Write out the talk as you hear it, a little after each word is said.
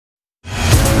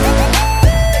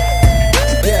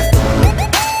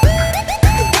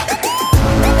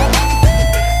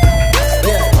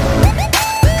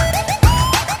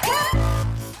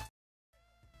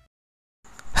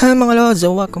Hi mga lods,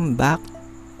 welcome back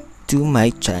to my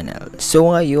channel.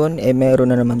 So ngayon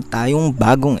meron na naman tayong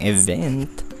bagong event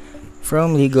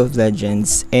from League of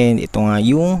Legends, and ito nga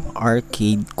yung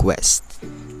Arcade Quest.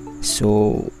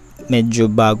 So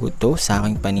medyo bago to sa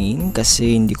aking paningin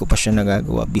kasi hindi ko pa siya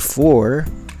nagagawa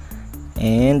before,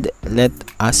 and let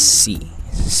us see.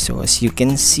 So as you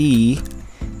can see,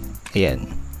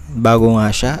 ayan, bago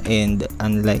nga siya, and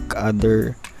unlike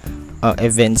other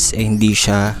events hindi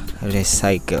siya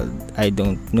recycled. I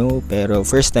don't know, pero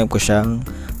first time ko siyang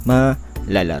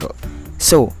malalaro.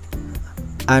 So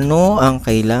ano ang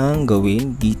kailangan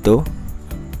gawin dito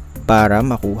para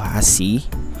makuha si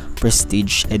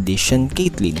Prestige Edition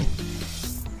Caitlyn?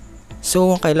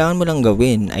 So ang kailangan mo lang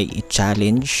gawin ay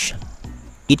i-challenge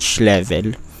each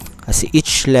level, kasi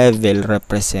each level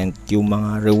represent yung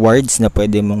mga rewards na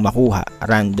pwede mong makuha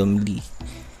randomly.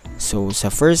 So sa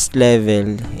first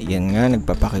level, yan nga,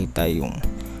 nagpapakita yung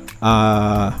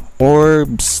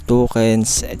orbs,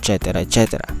 tokens, etc.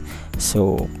 etc.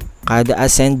 So kada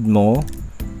ascend mo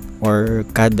or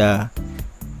kada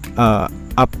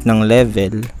up ng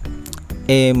level,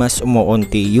 mas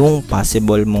umuunti yung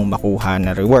possible mong makuha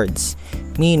na rewards,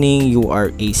 meaning you are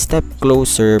a step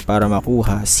closer para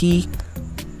makuha si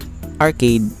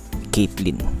Arcade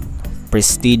Caitlyn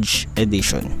Prestige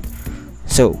Edition.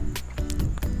 So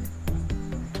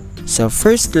sa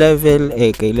first level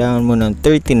kailangan mo ng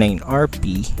 39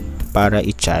 RP para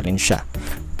i-challenge siya.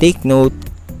 Take note,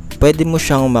 pwede mo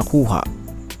siyang makuha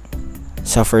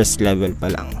sa first level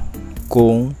pa lang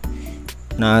kung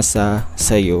nasa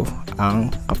sayo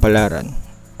ang kapalaran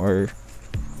or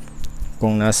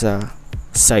kung nasa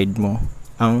side mo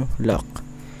ang luck.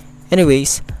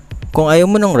 Anyways, kung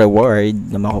ayaw mo ng reward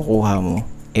na makukuha mo,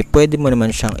 pwede mo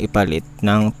naman siyang ipalit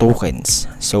ng tokens.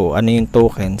 So ano yung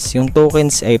tokens? Yung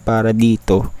tokens ay para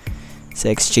dito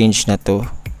sa exchange na to.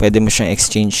 Pwede mo siyang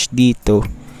exchange dito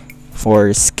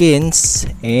for skins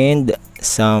and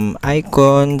some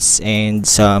icons and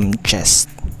some chest,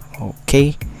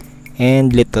 okay,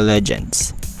 and little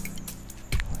legends.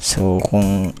 So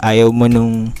kung ayaw mo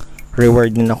nung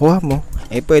reward na nakuha mo,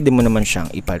 pwede mo naman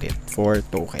siyang ipalit for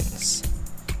tokens.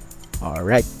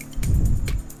 Alright,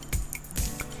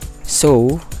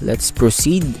 so let's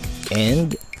proceed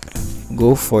and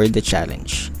go for the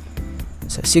challenge.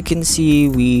 So as you can see,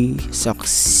 we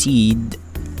succeed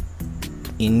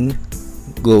in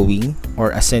going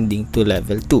or ascending to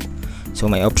level 2. So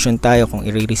may option tayo kung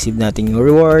i-receive natin yung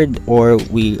reward or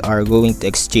we are going to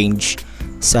exchange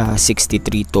sa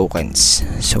 63 tokens.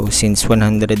 So since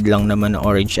 100 lang naman na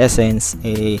orange essence,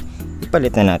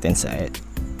 ipalit na natin sa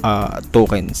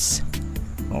tokens.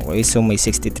 Okay, so may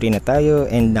 63 na tayo,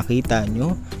 and nakita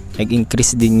nyo,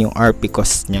 nag-increase din yung RP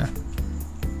cost nya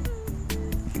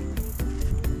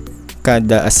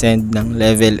kada ascend ng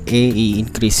level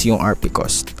i-increase yung RP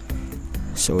cost.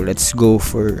 So let's go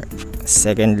for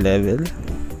second level,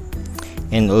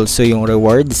 and also yung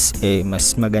rewards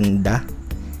mas maganda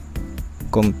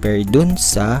compare dun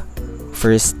sa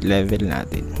first level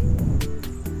natin.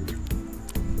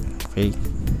 Okay,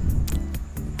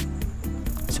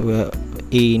 so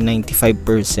a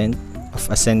 95% of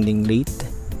ascending rate.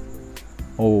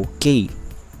 Okay,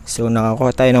 so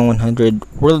nakakuha tayo ng 100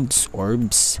 world's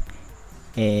orbs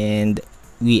and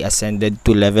we ascended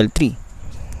to level 3.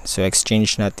 So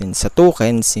exchange natin sa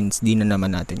token since di na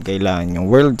naman natin kailangan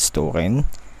yung world's token,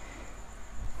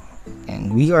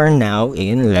 and we are now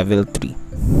in level 3.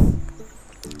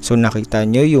 So nakita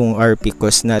nyo yung RP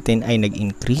cost natin ay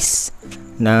nag-increase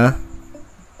na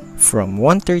from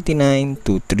 139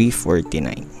 to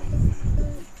 349.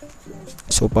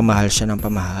 So pamahal siya ng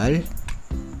pamahal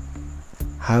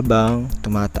habang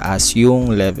tumataas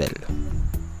yung level.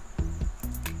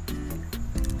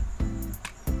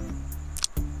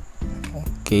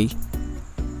 Okay,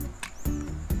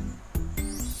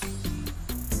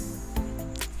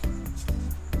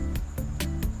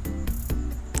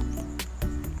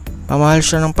 pamahal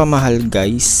siya ng pamahal,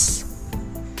 guys.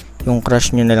 Yung crush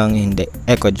nyo na lang hindi.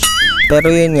 Pero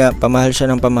yun nga, pamahal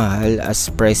siya ng pamahal as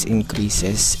price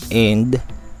increases, and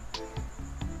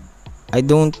I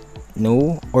don't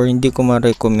know or hindi ko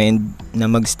ma-recommend na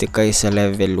mag-stick kayo sa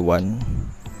level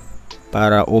 1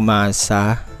 para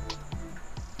umasa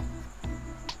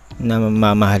na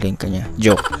mamahalin ka niya.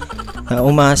 Joke. Na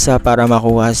umasa para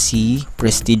makuha si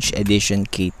Prestige Edition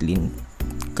Caitlyn.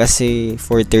 Kasi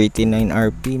for 39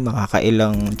 RP,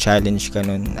 makakailang challenge ka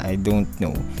nun, I don't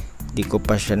know. Di ko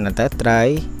pa siya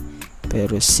natatry,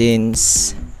 pero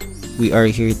since we are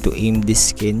here to aim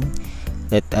this skin,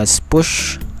 let us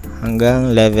push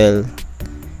hanggang level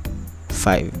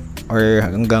 5 or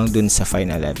hanggang dun sa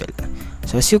final level.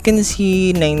 So as you can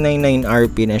see, 999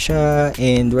 RP na siya,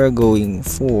 and we're going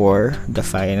for the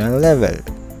final level.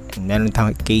 And meron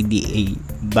tayong KDA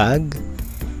bag,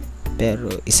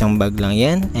 pero isang bag lang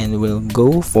yan, and we'll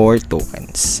go for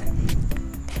tokens.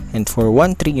 And for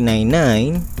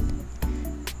 1399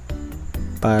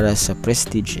 para sa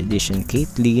Prestige Edition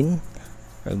Caitlyn,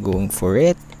 we're going for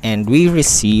it, and we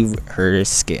receive her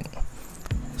skin.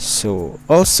 So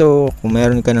also, kung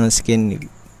meron ka ng skin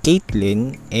ni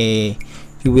Caitlyn,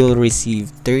 you will receive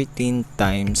 13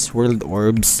 times world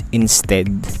orbs instead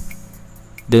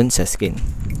dun sa skin.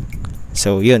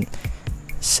 So yun.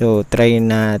 So try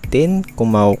natin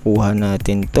kung makukuha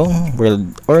natin tong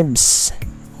world orbs.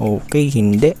 Okay,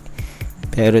 hindi.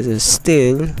 Pero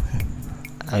still,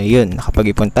 ayun,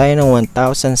 nakapag-ipon tayo ng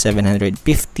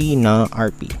 1,750 na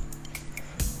RP.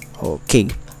 Okay.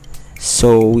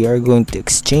 So we are going to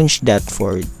exchange that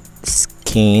for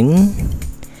skin.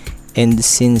 And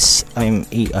since I'm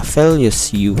a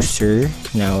Aphelios user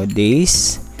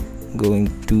nowadays, I'm going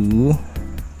to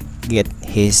get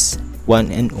his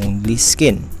one and only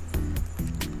skin.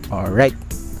 Alright,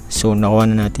 so nakuha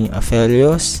na natin yung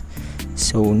Aphelios.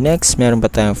 So next, meron pa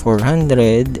tayong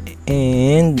 400,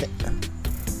 and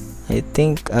I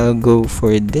think I'll go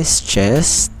for this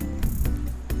chest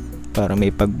para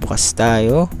may pagbukas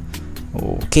tayo.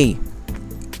 Okay,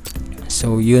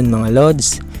 so yun mga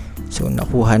lods. So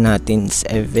nakuha natin sa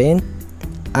event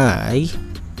ay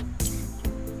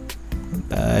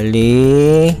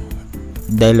bali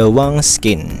dalawang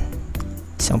skin,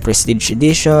 isang Prestige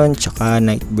Edition tsaka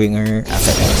Nightbringer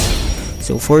Aphelios.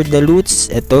 So for the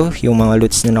loots, ito yung mga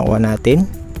loots na nakuha natin.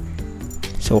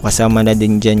 So kasama na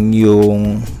din dyan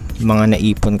yung mga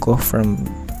naipon ko from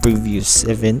previous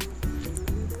event.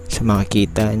 So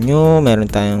makikita nyo, meron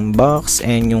tayong box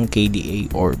and yung KDA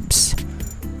orbs.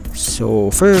 So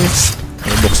first,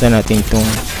 buksan natin itong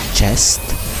chest,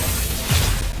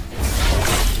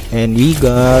 and we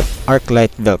got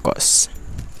Arclight Velcos.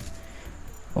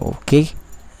 Okay,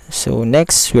 so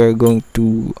next we're going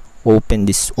to open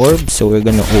this orb. So we're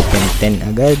gonna open 10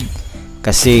 agad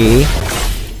kasi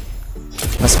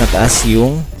mas mataas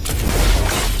yung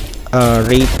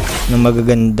rate ng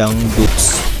magagandang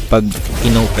loots pag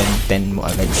inopen 10 mo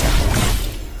agad siya.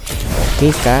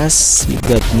 Okay, Cass, we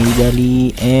got Nidalee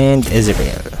and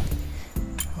Ezreal.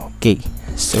 Okay,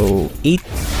 so 8.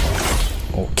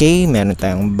 Okay, meron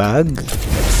tayong bag.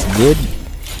 That's good.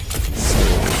 So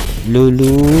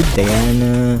Lulu,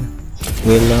 Diana,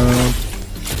 Willow,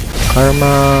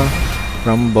 Karma,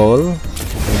 Rumble,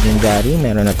 Legendary,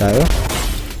 meron na tayo.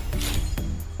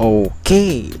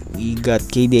 Okay, we got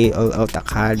KDA All Out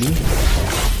Akali.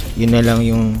 Yun na lang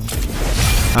yung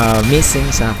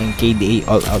missing sa aking KDA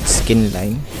All Out skin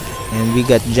line. And we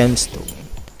got Gemstone.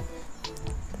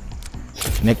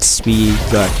 Next we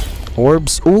got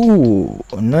orbs. Oh,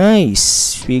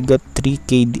 nice. We got 3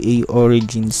 KDA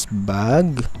Origins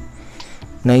bag.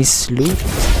 Nice loot.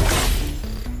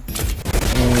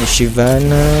 And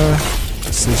Shyvana,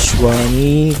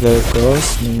 Sejuani,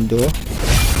 Velcros, Mundo,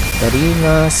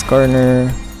 Karina,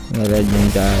 Skarner,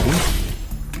 Legendary,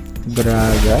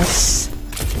 Gragas,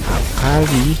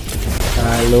 Akali,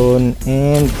 Talon,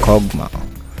 and Kog'Maw.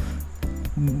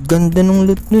 Ganda ng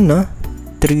loot nun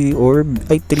 3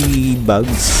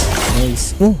 bags.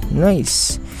 Nice. Oh,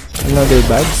 nice. Another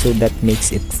bag, so that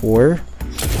makes it 4.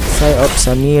 Psyop,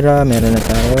 Samira, meron na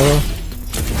tayo.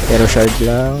 Pero shard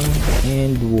lang.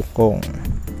 And Wukong.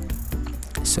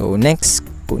 So next,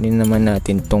 kunin naman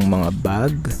natin tong mga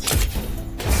bag.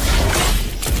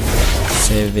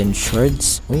 7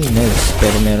 shards. Uy, nice.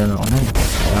 Pero meron ako nun.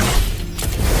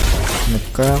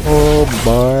 Nagkrako,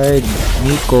 Bard,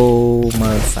 Nico,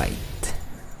 Malphite.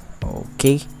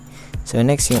 Okay. So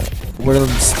next, yung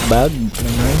World's bag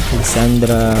naman.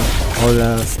 Lissandra,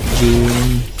 Olaf,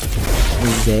 Jane,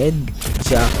 Zed,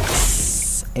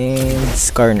 Jax, and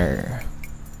Skarner.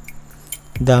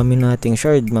 Dami nating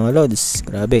shard mga lods.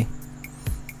 Grabe.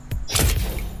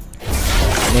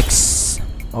 Next,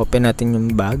 open natin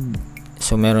yung bag.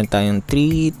 So meron tayong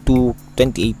 3 to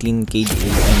 2018 KDA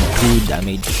and 2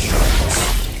 damage shards.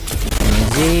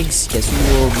 Ziggs,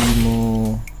 Yasuo,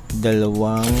 Bimo,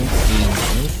 dalawang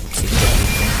agent,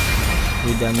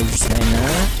 2 damage sana,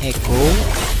 Echo,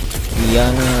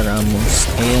 Diana, Ramos,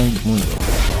 and Mundo.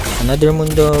 Another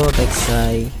Mundo,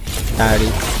 Rek'Sai,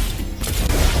 Tarik,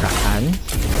 Rakan,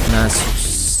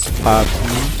 Nasus,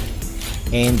 Poppy,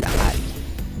 and Akali.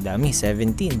 Dami,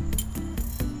 17.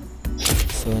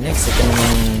 So next, ito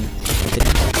naman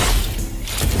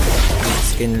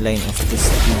skin line of the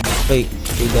speed,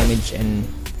 3 damage and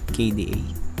KDA.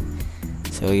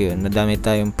 So So yun, madami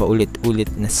tayong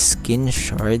paulit-ulit na skin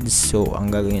shards. So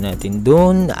ang gagawin natin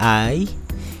dun ay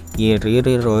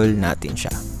i-reroll natin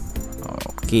siya.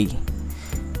 Okay.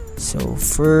 So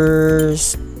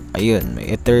first, ayun,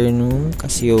 may Eternum,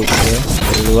 Cassiopeia,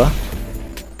 dalawa.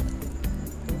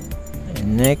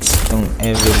 And next, itong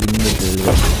Evelyn na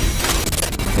dalawa.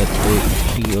 Got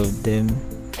 3 of them.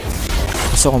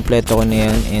 So kompleto ko na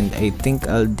yan, and I think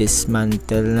I'll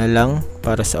dismantle na lang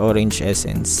para sa orange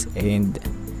essence, and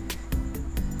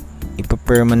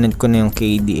ipa-permanent ko na yung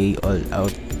KDA all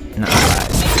out na akal.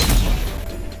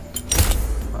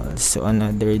 Also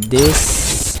another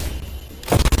this,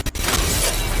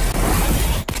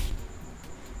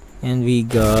 and we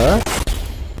got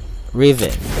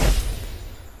Riven.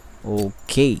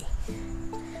 Okay,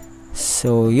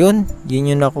 so yun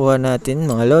yung nakuha natin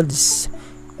mga lods.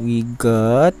 We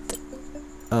got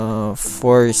 4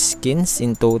 skins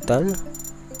in total,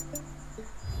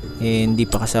 and di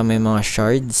pa kasama yung mga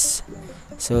shards.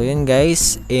 So yun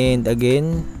guys, and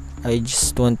again I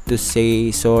just want to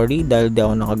say sorry dahil di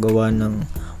ako nakagawa ng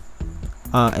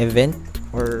event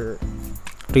or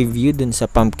review dun sa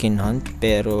pumpkin hunt,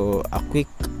 pero a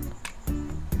quick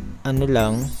ano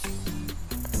lang,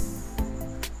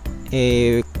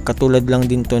 katulad lang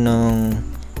din to ng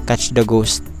Catch the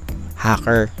Ghost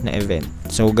hacker na event.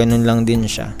 So ganun lang din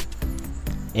siya.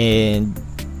 And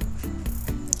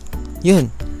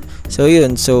yun. So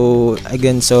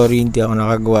again, sorry hindi ako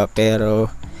nakagawa, pero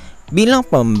bilang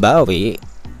pambawi,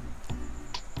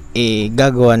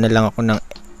 gagawa na lang ako ng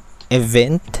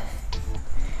event,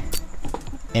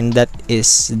 and that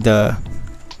is the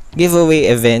giveaway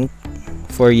event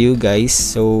for you guys.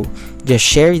 So just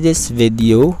share this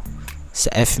video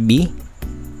sa FB,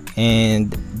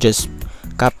 and just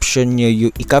i-caption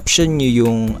nyo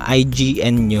yung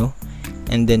IGN nyo,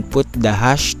 and then put the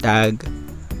hashtag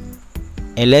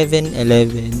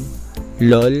 1111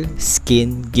 lol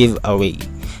skin giveaway.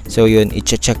 So yun,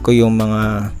 i-check ko yung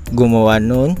mga gumawa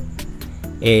nun,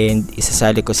 and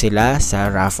isasali ko sila sa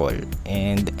raffle,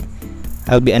 and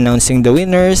I'll be announcing the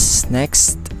winners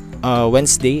next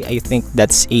Wednesday. I think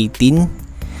that's 18.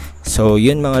 So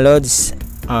yun mga lods,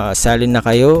 salin na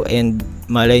kayo, and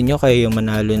malay nyo kayo yung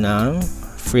manalo ng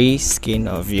free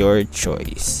skin of your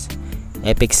choice.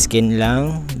 Epic skin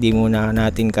lang, di muna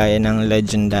natin kaya ng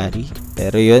legendary,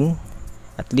 pero yun,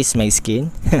 at least may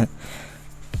skin.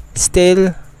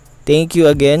 Still, thank you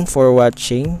again for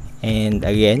watching, and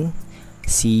again,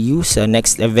 see you sa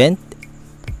next event,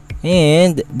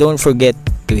 and don't forget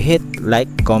to hit like,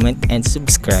 comment, and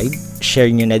subscribe. Share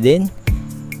nyo na din,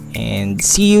 and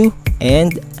see you,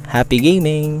 and happy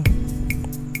gaming!